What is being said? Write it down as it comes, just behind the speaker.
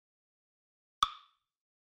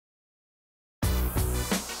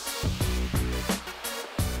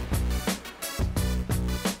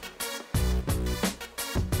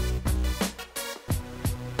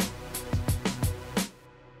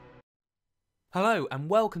Hello and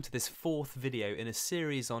welcome to this fourth video in a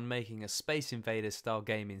series on making a Space Invaders style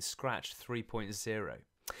game in Scratch 3.0.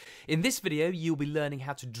 In this video you'll be learning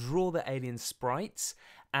how to draw the alien sprites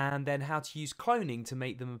and then how to use cloning to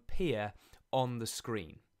make them appear on the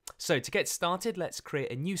screen. So to get started, let's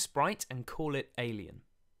create a new sprite and call it Alien.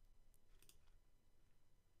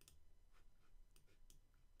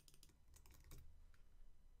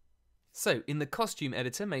 So in the costume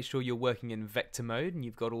editor, make sure you're working in vector mode and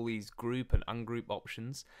you've got all these group and ungroup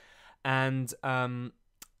options, and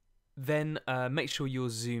then make sure you're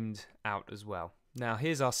zoomed out as well. Now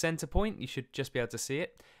here's our center point. You should just be able to see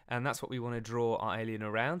it, and that's what we want to draw our alien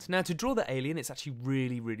around. Now to draw the alien, it's actually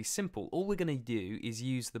really simple. All we're going to do is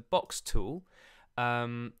use the box tool,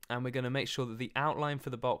 and we're going to make sure that the outline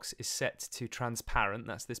for the box is set to transparent.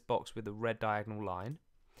 That's this box with a red diagonal line.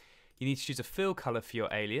 You need to choose a fill color for your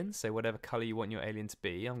alien, so whatever color you want your alien to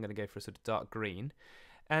be. I'm going to go for a sort of dark green.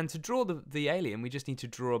 And to draw the alien, we just need to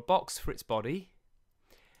draw a box for its body,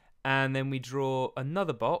 and then we draw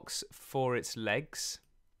another box for its legs.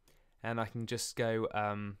 And I can just go,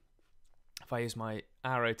 if I use my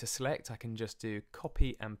arrow to select, I can just do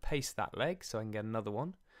copy and paste that leg, so I can get another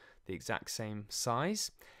one, the exact same size.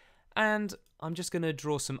 And I'm just going to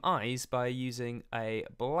draw some eyes by using a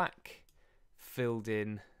black filled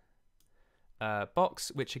in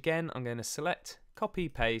box, which again I'm going to select, copy,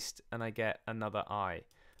 paste, and I get another eye.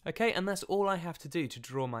 Okay, and that's all I have to do to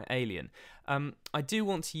draw my alien. I do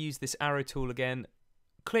want to use this arrow tool again.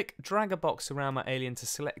 Click, drag a box around my alien to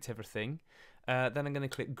select everything. Then I'm going to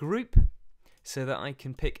click group so that I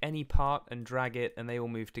can pick any part and drag it and they all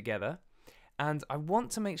move together. And I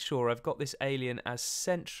want to make sure I've got this alien as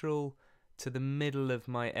central to the middle of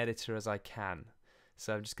my editor as I can.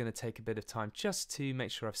 So I'm just going to take a bit of time just to make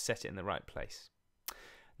sure I've set it in the right place.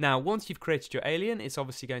 Now, once you've created your alien, it's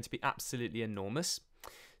obviously going to be absolutely enormous.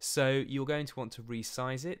 So you're going to want to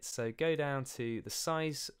resize it. So go down to the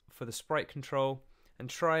size for the sprite control and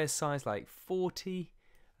try a size like 40.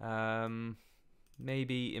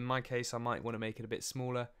 Maybe in my case, I might want to make it a bit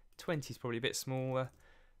smaller. 20 is probably a bit smaller.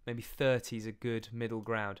 Maybe 30 is a good middle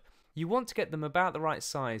ground. You want to get them about the right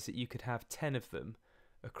size that you could have 10 of them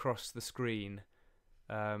across the screen.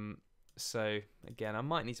 So again, I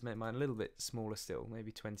might need to make mine a little bit smaller still,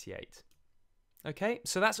 maybe 28. Okay,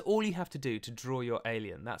 so that's all you have to do to draw your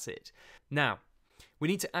alien. That's it. Now, we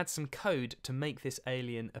need to add some code to make this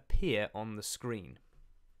alien appear on the screen.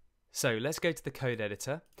 So let's go to the code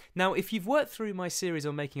editor. Now, if you've worked through my series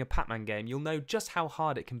on making a Pac-Man game, you'll know just how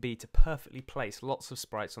hard it can be to perfectly place lots of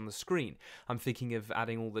sprites on the screen. I'm thinking of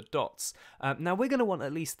adding all the dots. Now, we're going to want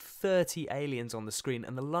at least 30 aliens on the screen,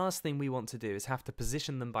 and the last thing we want to do is have to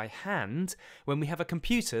position them by hand when we have a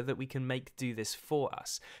computer that we can make do this for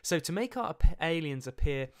us. So to make our aliens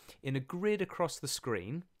appear in a grid across the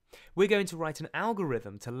screen, we're going to write an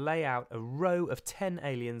algorithm to lay out a row of 10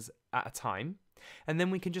 aliens at a time. And then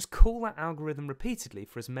we can just call that algorithm repeatedly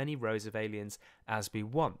for as many rows of aliens as we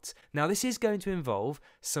want. Now this is going to involve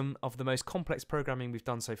some of the most complex programming we've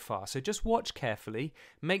done so far, so just watch carefully,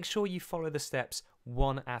 make sure you follow the steps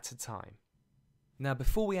one at a time. Now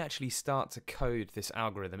before we actually start to code this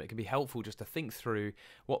algorithm, it can be helpful just to think through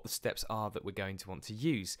what the steps are that we're going to want to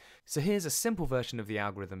use. So here's a simple version of the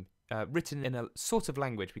algorithm written in a sort of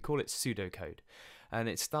language, we call it pseudocode. And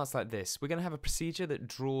it starts like this. We're going to have a procedure that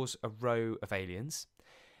draws a row of aliens,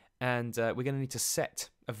 and we're going to need to set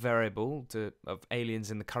a variable of aliens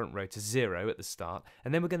in the current row to 0 at the start,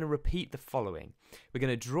 and then we're going to repeat the following. We're going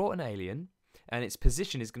to draw an alien, and its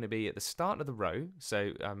position is going to be at the start of the row,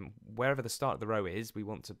 so wherever the start of the row is, we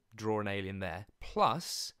want to draw an alien there,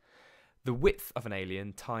 plus the width of an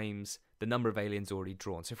alien times the number of aliens already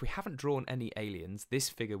drawn. So if we haven't drawn any aliens, this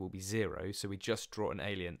figure will be 0, so we just draw an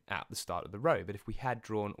alien at the start of the row. But if we had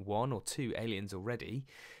drawn 1 or 2 aliens already,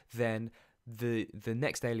 then the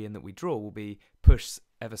next alien that we draw will be pushed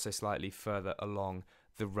ever so slightly further along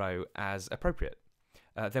the row as appropriate.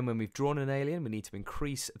 Then when we've drawn an alien, we need to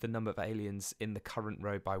increase the number of aliens in the current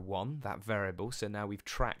row by 1, that variable. So now we've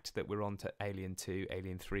tracked that we're on to alien 2,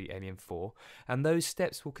 alien 3, alien 4. And those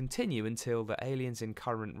steps will continue until the aliens in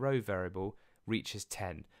current row variable reaches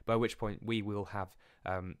 10, by which point we will have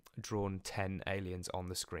drawn 10 aliens on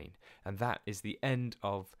the screen. And that is the end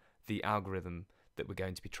of the algorithm that we're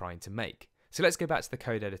going to be trying to make. So let's go back to the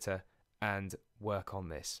code editor and work on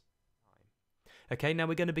this. Okay, now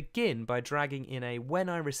we're going to begin by dragging in a when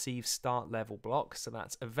I receive start level block, so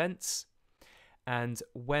that's events, and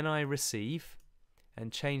when I receive,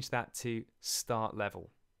 and change that to start level.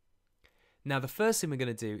 Now the first thing we're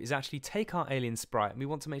going to do is actually take our alien sprite, and we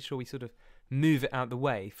want to make sure we sort of move it out the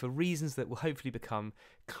way for reasons that will hopefully become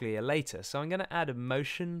clear later. So I'm going to add a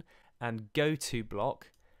motion and go to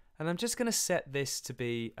block, and I'm just going to set this to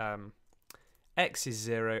be x is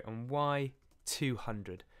 0 and y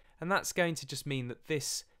 200, and that's going to just mean that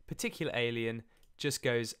this particular alien just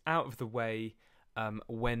goes out of the way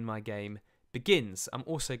when my game begins. I'm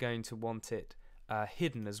also going to want it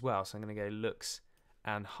hidden as well, so I'm going to go looks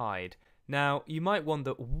and hide. Now, you might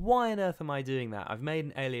wonder, why on earth am I doing that? I've made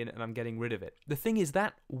an alien and I'm getting rid of it. The thing is,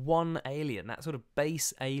 that one alien, that sort of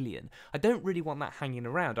base alien, I don't really want that hanging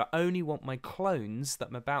around. I only want my clones that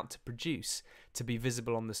I'm about to produce to be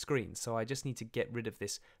visible on the screen, so I just need to get rid of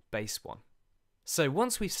this base one. So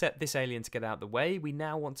once we've set this alien to get out of the way, we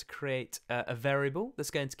now want to create a variable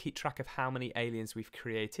that's going to keep track of how many aliens we've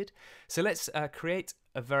created. So let's create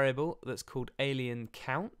a variable that's called alien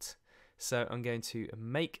count. So I'm going to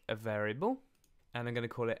make a variable and I'm going to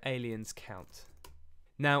call it aliens count.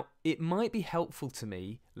 Now, it might be helpful to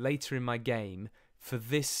me later in my game for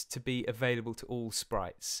this to be available to all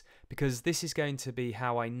sprites, because this is going to be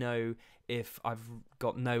how I know if I've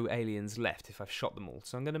got no aliens left, if I've shot them all.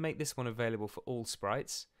 So I'm going to make this one available for all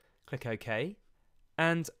sprites. Click OK.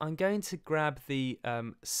 And I'm going to grab the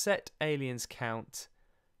set aliens count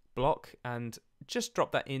block and just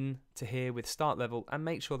drop that in to here with start level and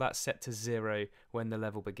make sure that's set to 0 when the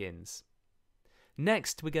level begins.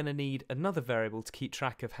 Next, we're going to need another variable to keep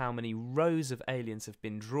track of how many rows of aliens have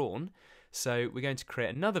been drawn. So we're going to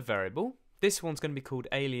create another variable. This one's going to be called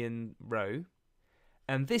alien row,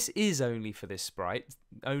 and this is only for this sprite.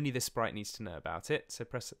 Only this sprite needs to know about it. So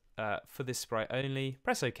press for this sprite only,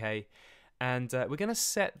 press OK, and we're going to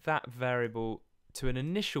set that variable to an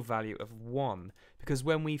initial value of 1, because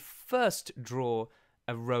when we first draw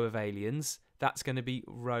a row of aliens, that's going to be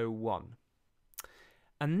row 1.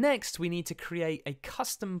 And next we need to create a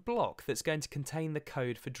custom block that's going to contain the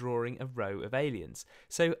code for drawing a row of aliens.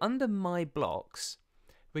 So under my blocks,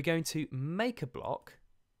 we're going to make a block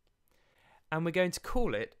and we're going to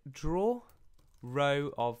call it draw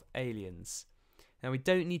row of aliens. Now we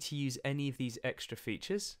don't need to use any of these extra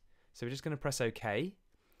features, so we're just going to press OK.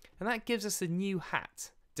 And that gives us a new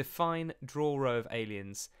hat, define draw row of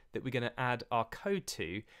aliens, that we're going to add our code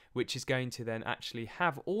to, which is going to then actually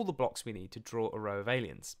have all the blocks we need to draw a row of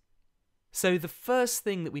aliens. So the first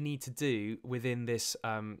thing that we need to do within this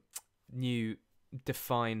new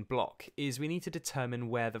define block is we need to determine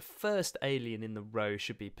where the first alien in the row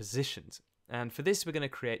should be positioned. And for this, we're going to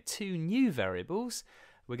create two new variables.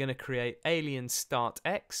 We're going to create alien start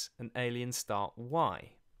x and alien start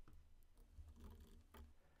y.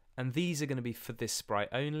 And these are going to be for this sprite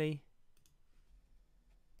only.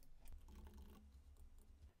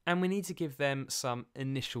 And we need to give them some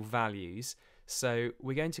initial values. So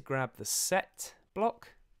we're going to grab the set block,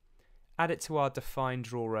 add it to our define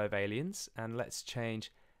draw row of aliens, and let's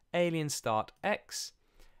change alien start x,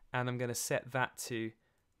 and I'm going to set that to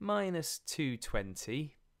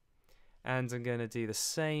 -220, and I'm going to do the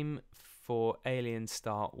same for alien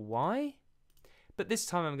start y, but this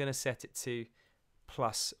time I'm going to set it to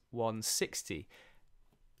 +160.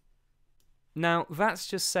 Now that's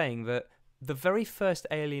just saying that the very first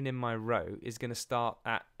alien in my row is going to start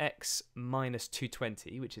at x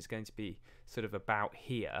 -220, which is going to be sort of about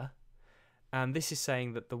here, and this is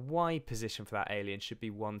saying that the y position for that alien should be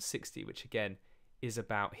 160, which again is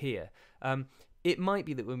about here. It might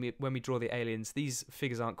be that when we draw the aliens, these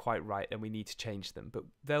figures aren't quite right and we need to change them, but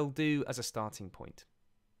they'll do as a starting point.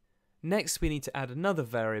 Next, we need to add another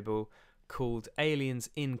variable called aliens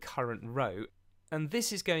in current row, and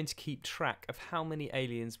this is going to keep track of how many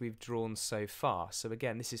aliens we've drawn so far. So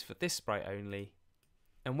again, this is for this sprite only,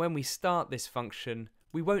 and when we start this function,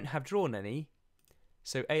 we won't have drawn any,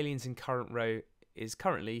 so aliens in current row is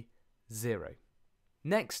currently 0.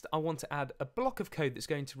 Next, I want to add a block of code that's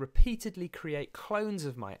going to repeatedly create clones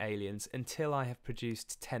of my aliens until I have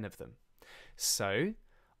produced 10 of them. So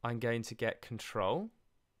I'm going to get control,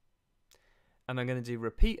 and I'm going to do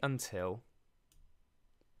repeat until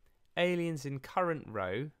aliens in current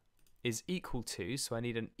row is equal to, so I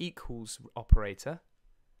need an equals operator.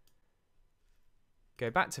 Go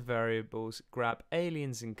back to variables, grab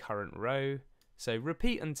aliens in current row, so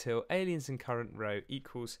repeat until aliens in current row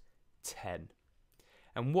equals 10.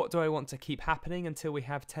 And what do I want to keep happening until we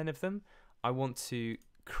have 10 of them? I want to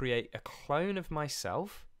create a clone of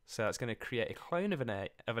myself, so that's going to create a clone of an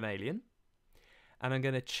alien, and I'm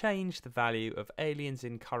going to change the value of aliens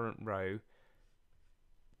in current row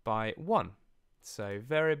by 1. So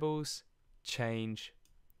variables, change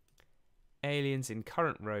aliens in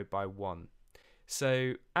current row by 1.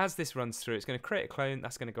 So as this runs through, it's going to create a clone,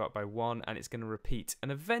 that's going to go up by 1, and it's going to repeat.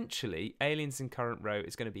 And eventually, aliens in current row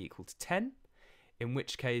is going to be equal to 10, in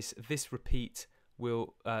which case this repeat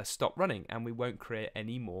will stop running and we won't create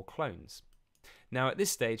any more clones. Now at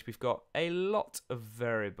this stage we've got a lot of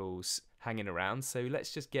variables hanging around, so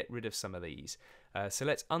let's just get rid of some of these. So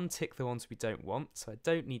let's untick the ones we don't want. So I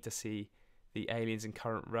don't need to see the aliens in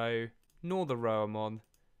current row, nor the row I'm on,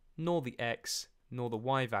 nor the X, nor the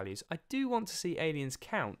Y values. I do want to see aliens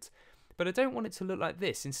count, but I don't want it to look like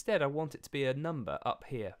this. Instead I want it to be a number up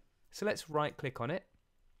here. So let's right click on it,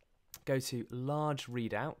 go to large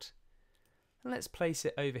readout, and let's place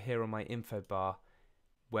it over here on my info bar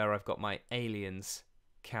where I've got my aliens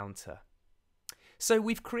counter. So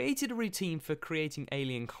we've created a routine for creating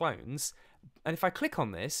alien clones, and if I click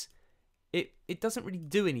on this, it doesn't really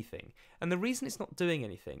do anything. And the reason it's not doing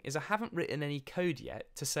anything is I haven't written any code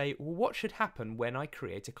yet to say, well, what should happen when I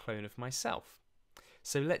create a clone of myself?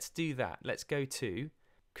 So let's do that. Let's go to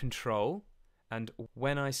Control and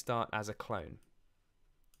when I start as a clone.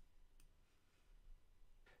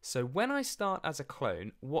 So when I start as a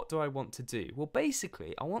clone, what do I want to do? Well,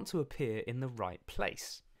 basically, I want to appear in the right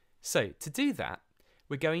place. So to do that,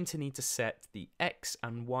 we're going to need to set the X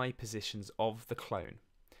and Y positions of the clone.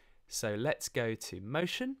 So let's go to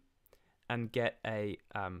Motion and get a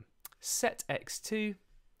set X2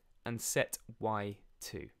 and set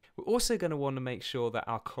Y2. We're also going to want to make sure that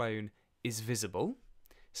our clone is visible.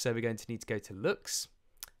 So we're going to need to go to Looks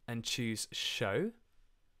and choose Show.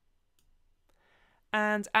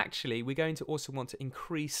 And actually, we're going to also want to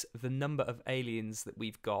increase the number of aliens that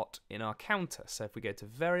we've got in our counter. So if we go to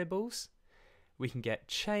Variables, we can get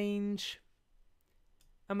Change,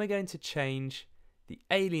 and we're going to change the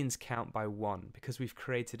aliens count by 1 because we've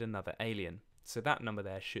created another alien. So that number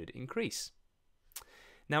there should increase.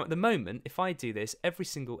 Now at the moment, if I do this, every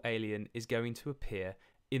single alien is going to appear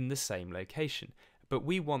in the same location, but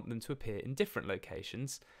we want them to appear in different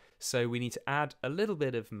locations. So we need to add a little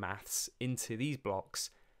bit of maths into these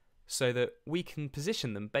blocks so that we can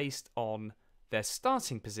position them based on their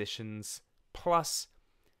starting positions plus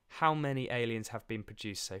how many aliens have been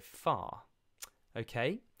produced so far.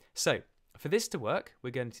 Okay, so for this to work,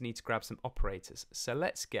 we're going to need to grab some operators. So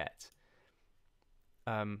let's get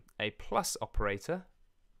a plus operator,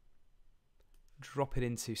 drop it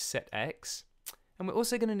into set X, and we're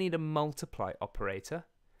also going to need a multiply operator.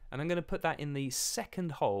 And I'm going to put that in the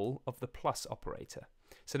second hole of the plus operator.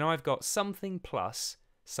 So now I've got something plus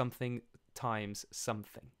something times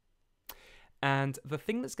something. And the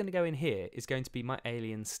thing that's going to go in here is going to be my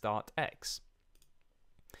alien start X.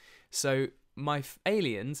 So my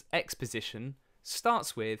alien's X position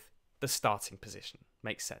starts with the starting position.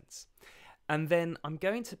 Makes sense. And then I'm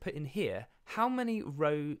going to put in here how many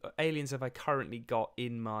aliens have I currently got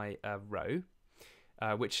in my row.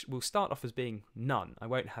 Which will start off as being none. I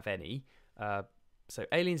won't have any. So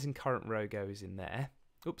aliens in current row goes in there.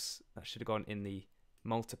 Oops, that should have gone in the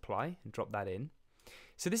multiply and drop that in.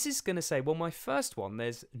 So this is going to say, well, my first one,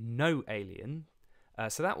 there's no alien.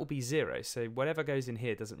 So that will be 0. So whatever goes in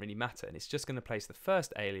here doesn't really matter. And it's just going to place the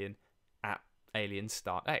first alien at alien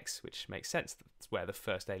start X, which makes sense. That's where the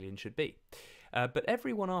first alien should be. But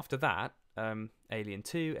everyone after that, alien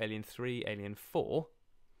 2, alien 3, alien 4,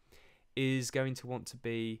 is going to want to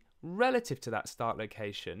be relative to that start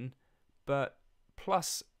location, but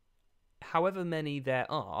plus however many there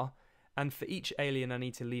are, and for each alien I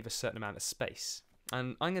need to leave a certain amount of space.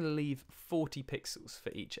 And I'm going to leave 40 pixels for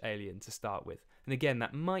each alien to start with. And again,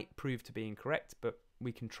 that might prove to be incorrect, but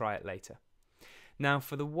we can try it later. Now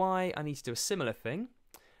for the Y, I need to do a similar thing.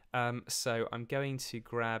 So I'm going to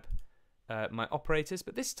grab my operators,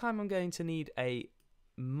 but this time I'm going to need a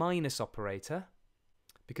minus operator,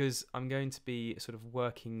 because I'm going to be sort of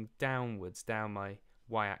working downwards down my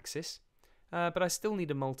y-axis, but I still need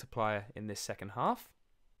a multiplier in this second half.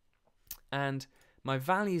 And my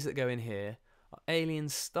values that go in here are alien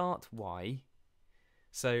start y,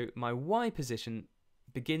 so my y position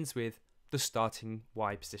begins with the starting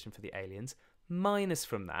y position for the aliens, minus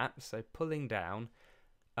from that, so pulling down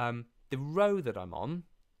the row that I'm on,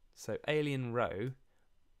 so alien row,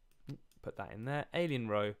 put that in there, alien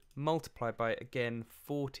row multiplied by, again,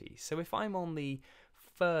 40. So if I'm on the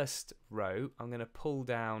first row, I'm going to pull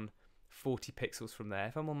down 40 pixels from there.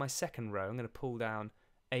 If I'm on my second row, I'm going to pull down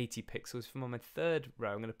 80 pixels. If I'm on my third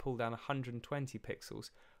row, I'm going to pull down 120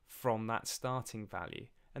 pixels from that starting value.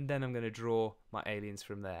 And then I'm going to draw my aliens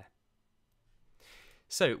from there.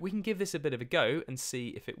 So we can give this a bit of a go and see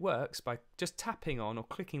if it works by just tapping on or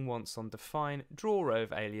clicking once on Define, Draw Row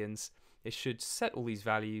of Aliens. It should set all these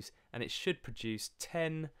values and it should produce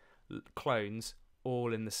 10 clones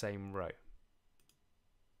all in the same row.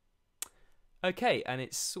 Okay, and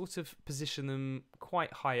it's sort of positioned them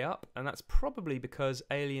quite high up, and that's probably because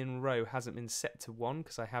alien row hasn't been set to 1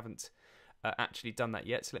 because I haven't actually done that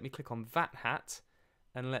yet. So let me click on that hat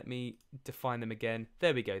and let me define them again.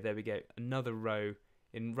 There we go, there we go. Another row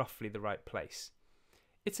in roughly the right place.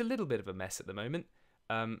 It's a little bit of a mess at the moment.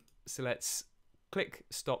 So let's click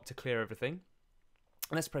stop to clear everything.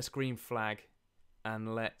 Let's press green flag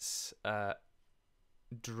and let's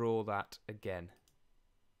draw that again.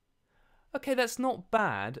 Okay, that's not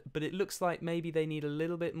bad, but it looks like maybe they need a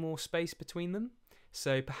little bit more space between them.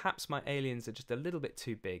 So perhaps my aliens are just a little bit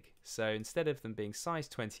too big. So instead of them being size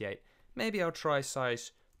 28, maybe I'll try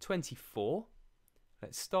size 24.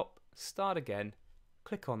 Let's stop, start again,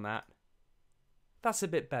 click on that. That's a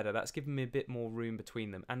bit better. That's given me a bit more room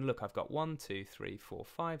between them. And look, I've got 1, 2, 3, 4,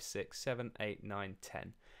 5, 6, 7, 8, 9,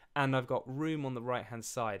 10. And I've got room on the right-hand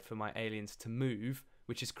side for my aliens to move,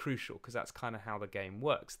 which is crucial because that's kind of how the game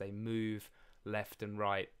works. They move left and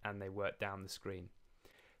right and they work down the screen.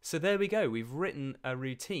 So there we go. We've written a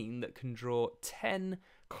routine that can draw 10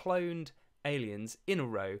 cloned aliens in a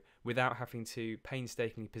row without having to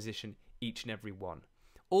painstakingly position each and every one.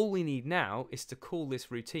 All we need now is to call this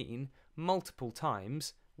routine multiple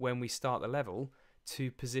times when we start the level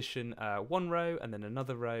to position one row and then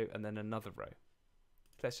another row and then another row.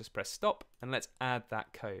 Let's just press stop and let's add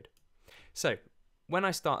that code. So when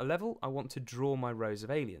I start a level, I want to draw my rows of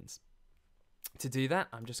aliens. To do that,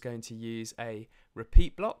 I'm just going to use a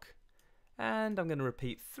repeat block and I'm going to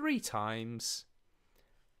repeat 3 times.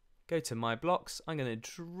 Go to my blocks, I'm going to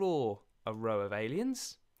draw a row of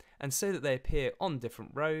aliens, and so that they appear on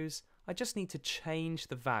different rows, I just need to change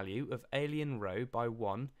the value of alien row by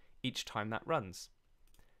 1 each time that runs.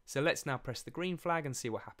 So let's now press the green flag and see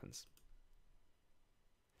what happens.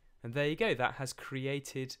 And there you go, that has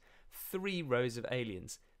created 3 rows of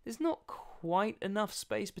aliens. There's not quite enough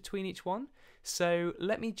space between each one, so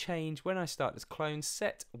let me change when I start as clone,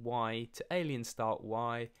 set Y to alien start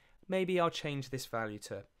Y. Maybe I'll change this value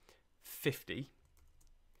to 50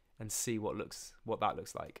 and see what that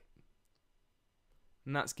looks like.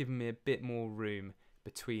 And that's given me a bit more room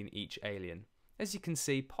between each alien. As you can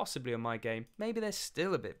see, possibly on my game, maybe they're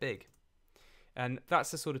still a bit big. And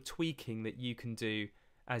that's the sort of tweaking that you can do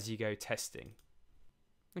as you go testing.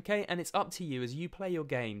 Okay, and it's up to you as you play your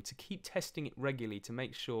game to keep testing it regularly to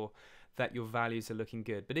make sure that your values are looking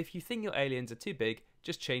good. But if you think your aliens are too big,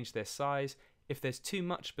 just change their size. If there's too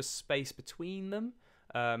much space between them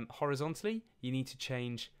horizontally, you need to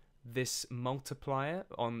change this multiplier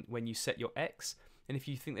on when you set your X. And if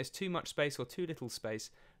you think there's too much space or too little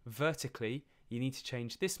space vertically, you need to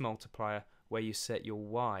change this multiplier where you set your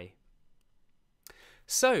Y.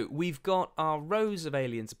 So we've got our rows of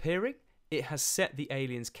aliens appearing. It has set the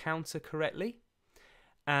aliens counter correctly,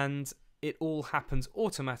 and it all happens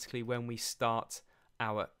automatically when we start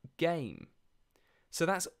our game. So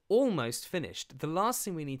that's almost finished. The last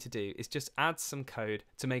thing we need to do is just add some code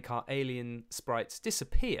to make our alien sprites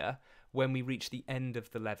disappear when we reach the end of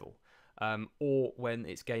the level, or when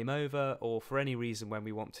it's game over, or for any reason when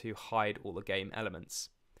we want to hide all the game elements.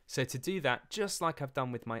 So to do that, just like I've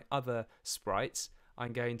done with my other sprites,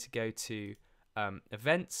 I'm going to go to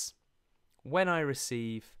events. When I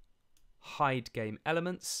receive hide game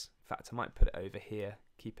elements, in fact I might put it over here,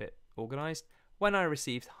 keep it organized. When I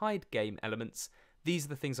receive hide game elements, these are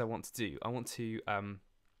the things I want to do. I want to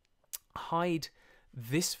hide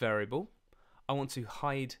this variable, I want to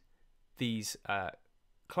hide these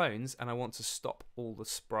clones, and I want to stop all the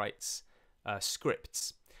sprites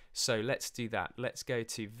scripts. So let's do that. Let's go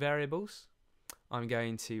to variables. I'm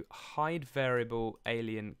going to hide variable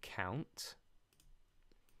alien count,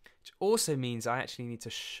 which also means I actually need to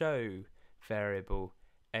show variable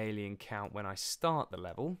alien count when I start the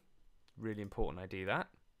level. Really important I do that.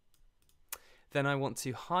 Then I want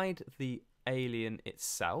to hide the alien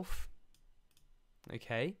itself.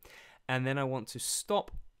 Okay. And then I want to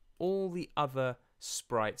stop all the other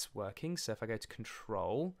sprites working. So if I go to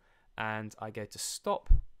control and I go to stop,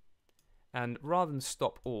 and rather than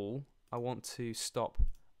stop all, I want to stop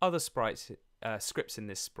other sprites, scripts in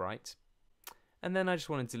this sprite. And then I just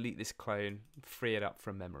want to delete this clone, free it up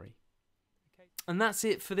from memory. Okay. And that's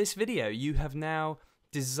it for this video. You have now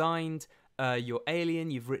designed your alien,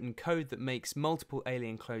 you've written code that makes multiple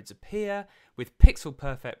alien clones appear with pixel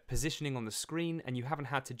perfect positioning on the screen, and you haven't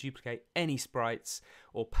had to duplicate any sprites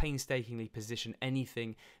or painstakingly position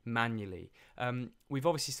anything manually. We've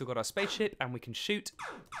obviously still got our spaceship and we can shoot,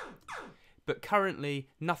 but currently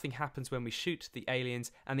nothing happens when we shoot the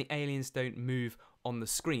aliens, and the aliens don't move on the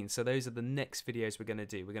screen. So those are the next videos we're going to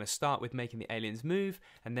do. We're going to start with making the aliens move,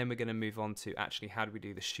 and then we're going to move on to actually how do we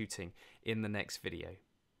do the shooting in the next video.